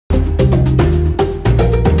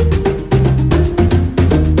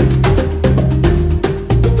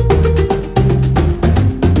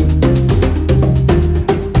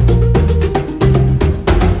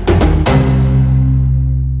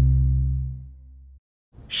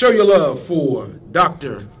Show your love for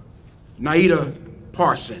Dr. Naida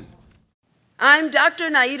Parson. I'm Dr.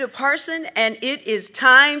 Naida Parson, and it is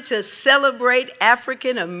time to celebrate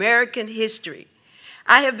African American history.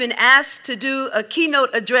 I have been asked to do a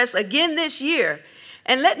keynote address again this year,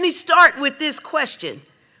 and let me start with this question.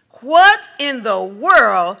 What in the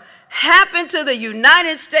world happened to the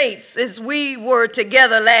United States since we were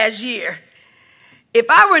together last year? If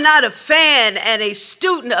I were not a fan and a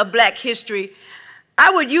student of Black history, I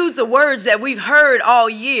would use the words that we've heard all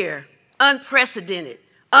year: unprecedented,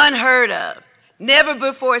 unheard of, never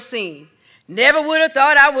before seen, never would have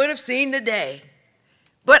thought I would have seen the day.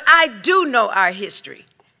 But I do know our history,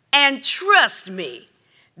 and trust me,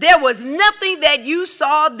 there was nothing that you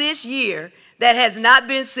saw this year that has not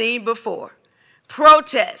been seen before.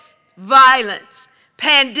 Protests, violence,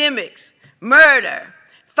 pandemics, murder,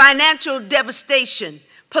 financial devastation,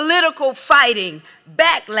 political fighting,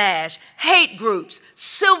 backlash, hate groups,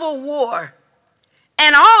 civil war,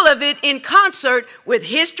 and all of it in concert with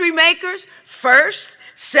history makers, firsts,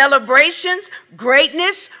 celebrations,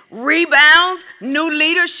 greatness, rebounds, new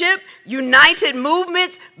leadership, united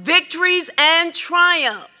movements, victories, and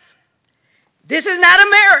triumphs. This is not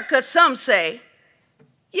America, some say.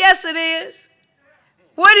 Yes, it is.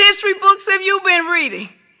 What history books have you been reading?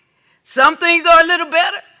 Some things are a little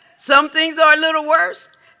better, some things are a little worse,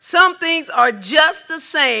 some things are just the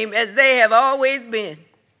same as they have always been.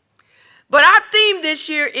 But our theme this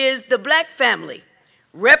year is the Black family: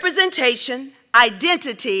 representation,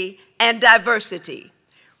 identity, and diversity.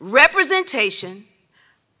 Representation,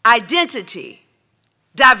 identity,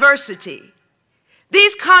 diversity.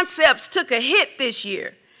 These concepts took a hit this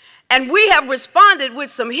year, and we have responded with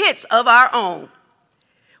some hits of our own.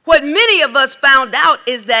 What many of us found out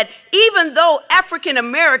is that even though African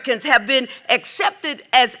Americans have been accepted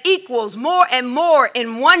as equals more and more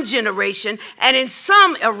in one generation and in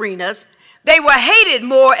some arenas, they were hated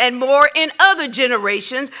more and more in other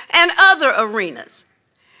generations and other arenas.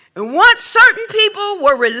 And once certain people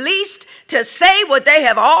were released to say what they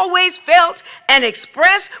have always felt and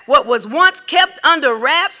express what was once kept under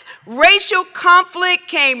wraps, racial conflict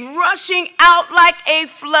came rushing out like a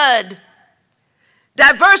flood.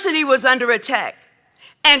 Diversity was under attack,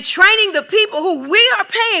 and training the people who we are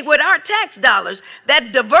paying with our tax dollars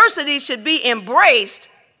that diversity should be embraced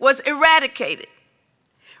was eradicated.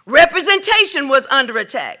 Representation was under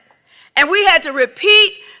attack, and we had to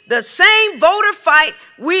repeat the same voter fight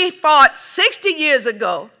we fought 60 years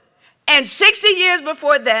ago, and 60 years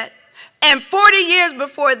before that, and 40 years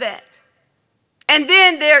before that. And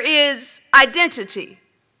then there is identity.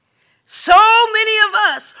 So many of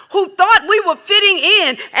us who thought we were fitting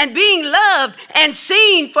in and being loved and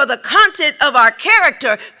seen for the content of our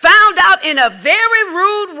character found out in a very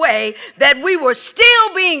rude way that we were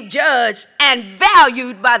still being judged and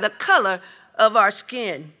valued by the color of our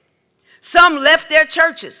skin. Some left their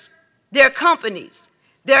churches, their companies,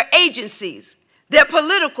 their agencies, their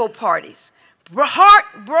political parties,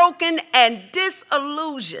 heartbroken and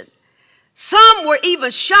disillusioned. Some were even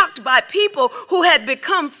shocked by people who had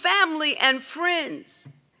become family and friends.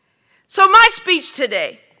 So my speech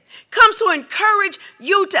today comes to encourage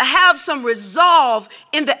you to have some resolve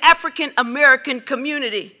in the African American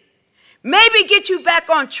community. Maybe get you back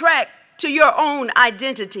on track to your own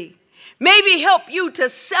identity. Maybe help you to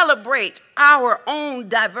celebrate our own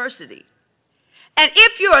diversity. And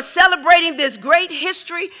if you are celebrating this great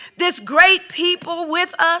history, this great people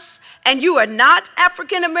with us, and you are not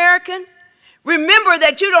African American, remember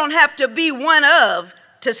that you don't have to be one of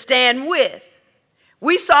to stand with.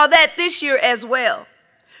 We saw that this year as well.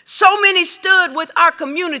 So many stood with our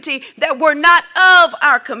community that were not of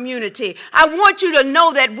our community. I want you to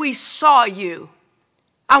know that we saw you.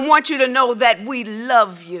 I want you to know that we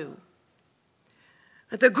love you.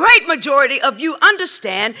 But the great majority of you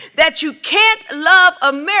understand that you can't love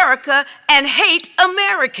America and hate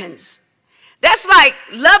Americans. That's like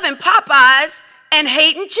loving Popeyes and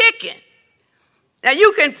hating chicken. Now,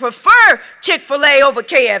 you can prefer Chick-fil-A over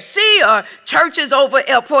KFC or churches over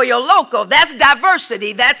El Pollo Loco. That's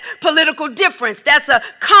diversity. That's political difference. That's a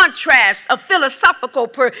contrast, a philosophical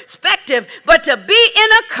perspective. But to be in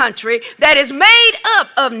a country that is made up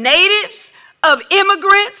of natives, of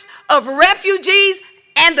immigrants, of refugees,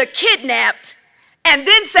 and the kidnapped, and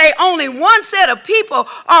then say only one set of people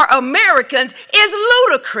are Americans is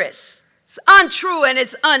ludicrous. It's untrue and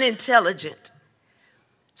it's unintelligent.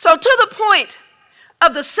 So to the point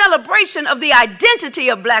of the celebration of the identity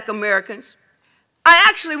of Black Americans, I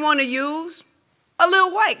actually want to use a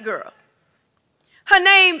little white girl. Her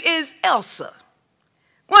name is Elsa,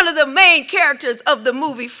 one of the main characters of the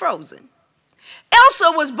movie Frozen.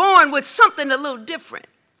 Elsa was born with something a little different.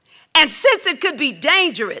 And since it could be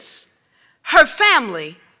dangerous, her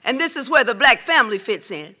family, and this is where the black family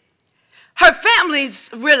fits in, her families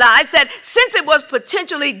realized that since it was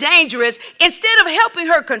potentially dangerous, instead of helping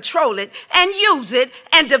her control it and use it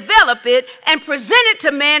and develop it and present it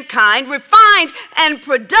to mankind, refined and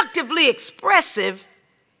productively expressive,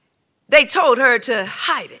 they told her to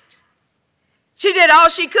hide it. She did all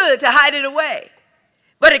she could to hide it away.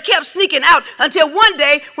 But it kept sneaking out until one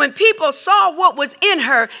day when people saw what was in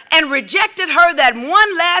her and rejected her that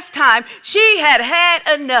one last time, she had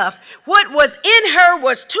had enough. What was in her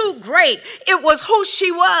was too great. It was who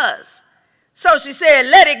she was. So she said,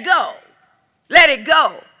 let it go. Let it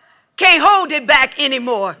go. Can't hold it back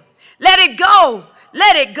anymore. Let it go.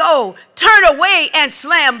 Let it go. Turn away and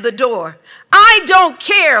slam the door. I don't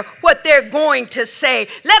care what they're going to say.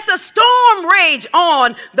 Let the storm rage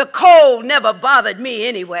on. The cold never bothered me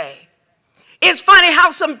anyway. It's funny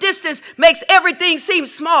how some distance makes everything seem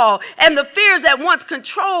small, and the fears that once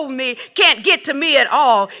controlled me can't get to me at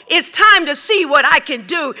all. It's time to see what I can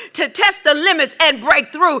do, to test the limits and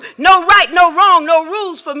break through. No right, no wrong, no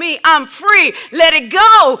rules for me. I'm free. Let it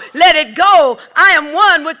go. Let it go. I am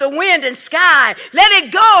one with the wind and sky. Let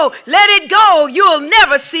it go. Let it go. You'll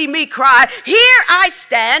never see me cry. Here I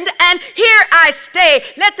stand and here I stay.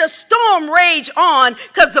 Let the storm rage on,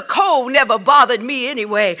 because the cold never bothered me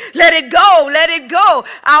anyway. Let it go. Let it go.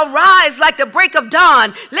 I'll rise like the break of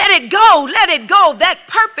dawn. Let it go. Let it go. That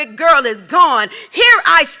perfect girl is gone. Here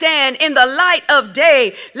I stand in the light of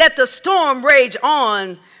day. Let the storm rage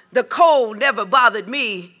on. The cold never bothered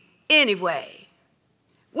me anyway.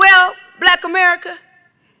 Well, Black America,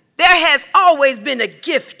 there has always been a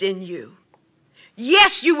gift in you.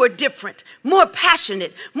 Yes, you were different, more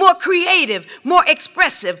passionate, more creative, more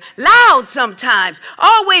expressive, loud sometimes,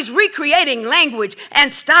 always recreating language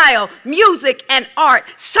and style, music and art,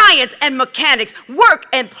 science and mechanics, work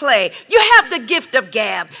and play. You have the gift of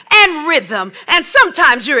gab and rhythm, and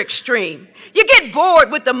sometimes you're extreme. You get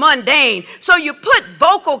bored with the mundane, so you put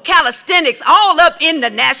vocal calisthenics all up in the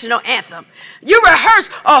national anthem. You rehearse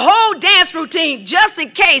a whole dance routine just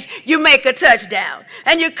in case you make a touchdown.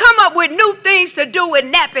 And you come up with new things to do with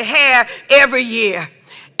nappy hair every year.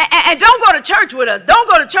 And don't go to church with us. Don't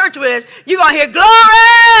go to church with us. You're going to hear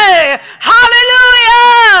glory,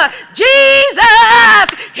 hallelujah,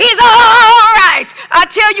 Jesus, he's all right. I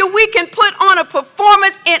tell you, we can put on a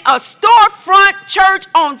performance in a storefront church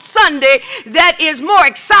on Sunday that is more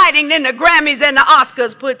exciting than the Grammys and the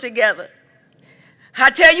Oscars put together. I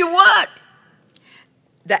tell you what,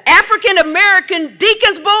 the African American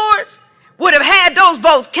deacons boards would have had those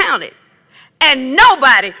votes counted. And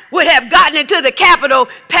nobody would have gotten into the Capitol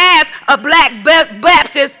past a Black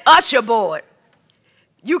Baptist usher board.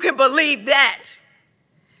 You can believe that.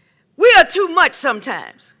 We are too much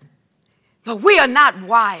sometimes, but we are not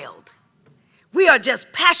wild. We are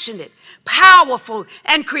just passionate, powerful,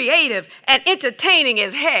 and creative, and entertaining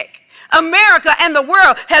as heck. America and the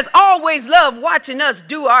world has always loved watching us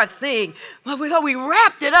do our thing. But we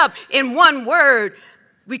wrapped it up in one word.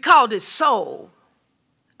 We called it soul.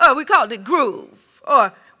 Or we called it groove,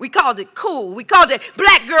 or we called it cool. We called it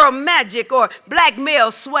black girl magic or black male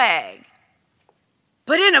swag.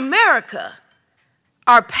 But in America,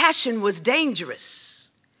 our passion was dangerous.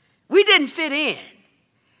 We didn't fit in.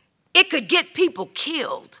 It could get people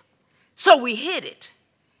killed, so we hid it.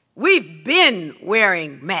 We've been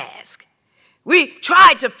wearing masks. We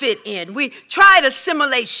tried to fit in. We tried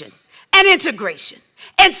assimilation and integration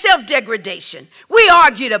and self-degradation. We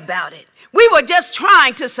argued about it. We were just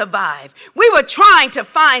trying to survive. We were trying to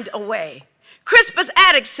find a way. Crispus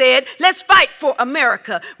Attucks said, let's fight for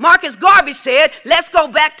America. Marcus Garvey said, let's go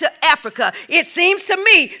back to Africa. It seems to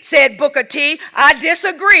me, said Booker T. I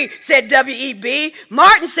disagree, said W.E.B.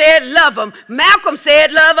 Martin said, love them. Malcolm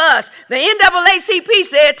said, love us. The NAACP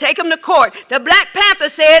said, take them to court. The Black Panther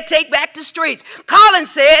said, take back the streets.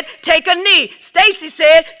 Collins said, take a knee. Stacy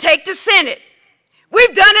said, take the Senate.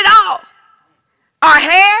 We've done it all. Our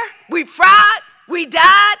hair, we fried, we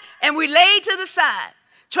dyed, and we laid to the side,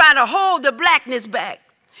 trying to hold the blackness back.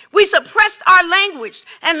 We suppressed our language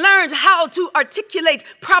and learned how to articulate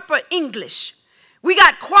proper English. We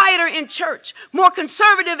got quieter in church, more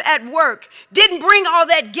conservative at work, didn't bring all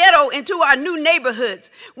that ghetto into our new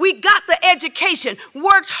neighborhoods. We got the education,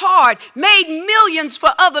 worked hard, made millions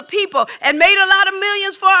for other people, and made a lot of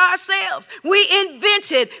millions for ourselves. We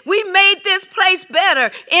invented, we made this place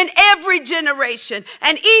better in every generation.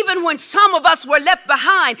 And even when some of us were left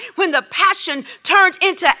behind, when the passion turned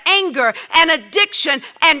into anger and addiction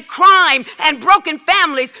and crime and broken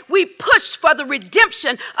families, we pushed for the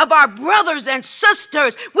redemption of our brothers and sisters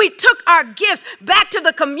sisters. We took our gifts back to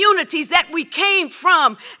the communities that we came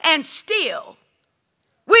from, and still,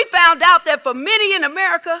 we found out that for many in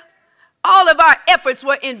America, all of our efforts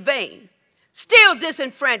were in vain. Still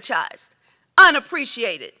disenfranchised,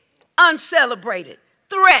 unappreciated, uncelebrated,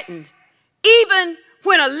 threatened, even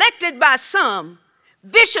when elected by some,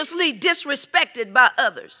 viciously disrespected by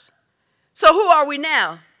others. So who are we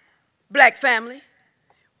now, Black family?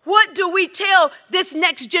 What do we tell this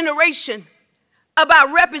next generation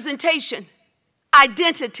about representation,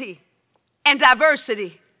 identity, and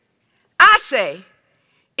diversity? I say,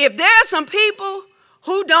 if there are some people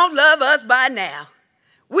who don't love us by now,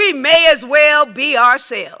 we may as well be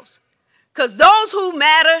ourselves, because those who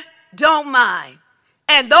matter don't mind,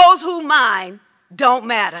 and those who mind don't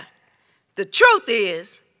matter. The truth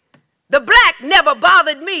is, the Black never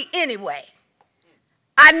bothered me anyway.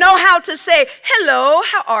 I know how to say, hello,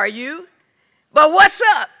 how are you? But what's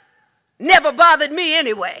up? Never bothered me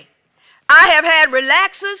anyway. I have had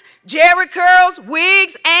relaxers, jerry curls,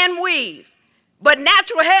 wigs, and weaves. But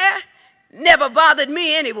natural hair never bothered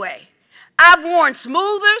me anyway. I've worn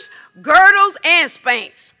smoothers, girdles, and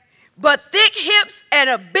Spanx. But thick hips and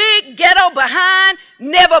a big ghetto behind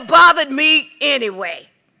never bothered me anyway.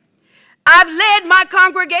 I've led my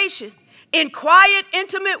congregation in quiet,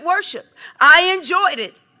 intimate worship. I enjoyed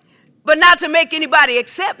it, but not to make anybody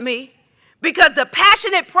accept me, because the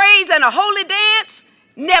passionate praise and a holy dance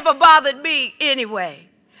never bothered me anyway.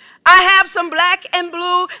 I have some black and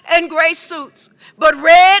blue and gray suits, but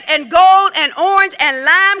red and gold and orange and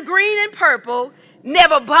lime green and purple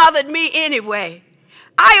never bothered me anyway.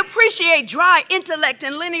 I appreciate dry intellect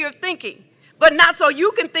and linear thinking, but not so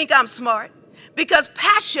you can think I'm smart, because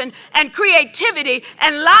passion and creativity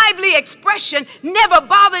and lively expression never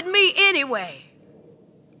bothered me anyway.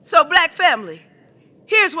 So, Black family,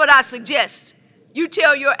 here's what I suggest you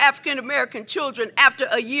tell your African American children after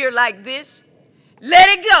a year like this. Let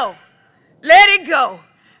it go. Let it go.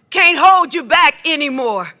 Can't hold you back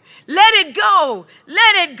anymore. Let it go.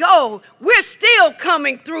 Let it go. We're still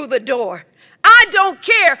coming through the door. I don't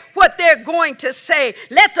care what they're going to say.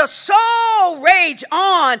 Let the soul rage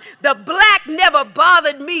on. The Black never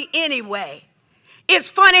bothered me anyway. It's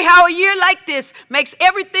funny how a year like this makes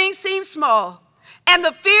everything seem small, and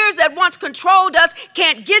the fears that once controlled us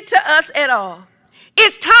can't get to us at all.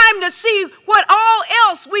 It's time to see what all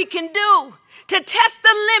else we can do, to test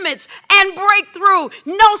the limits and break through.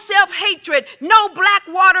 No self-hatred, no black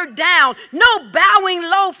watered down, no bowing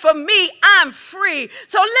low for me. I'm free.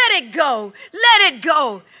 So let it go. Let it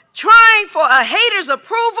go. Trying for a hater's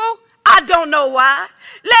approval? I don't know why.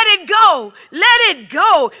 Let it go. Let it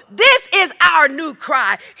go. This is our new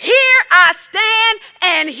cry. Here I stand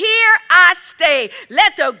and here I stay.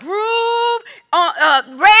 Let the groove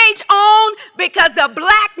rage on, because the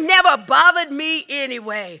Black never bothered me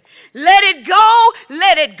anyway. Let it go.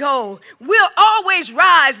 Let it go. We'll always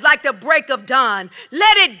rise like the break of dawn.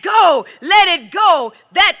 Let it go. Let it go.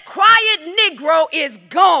 That quiet Negro is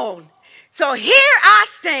gone. So here I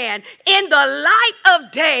stand in the light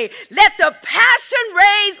of day. Let the passion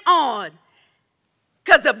raise on,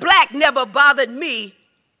 because the Black never bothered me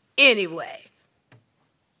anyway.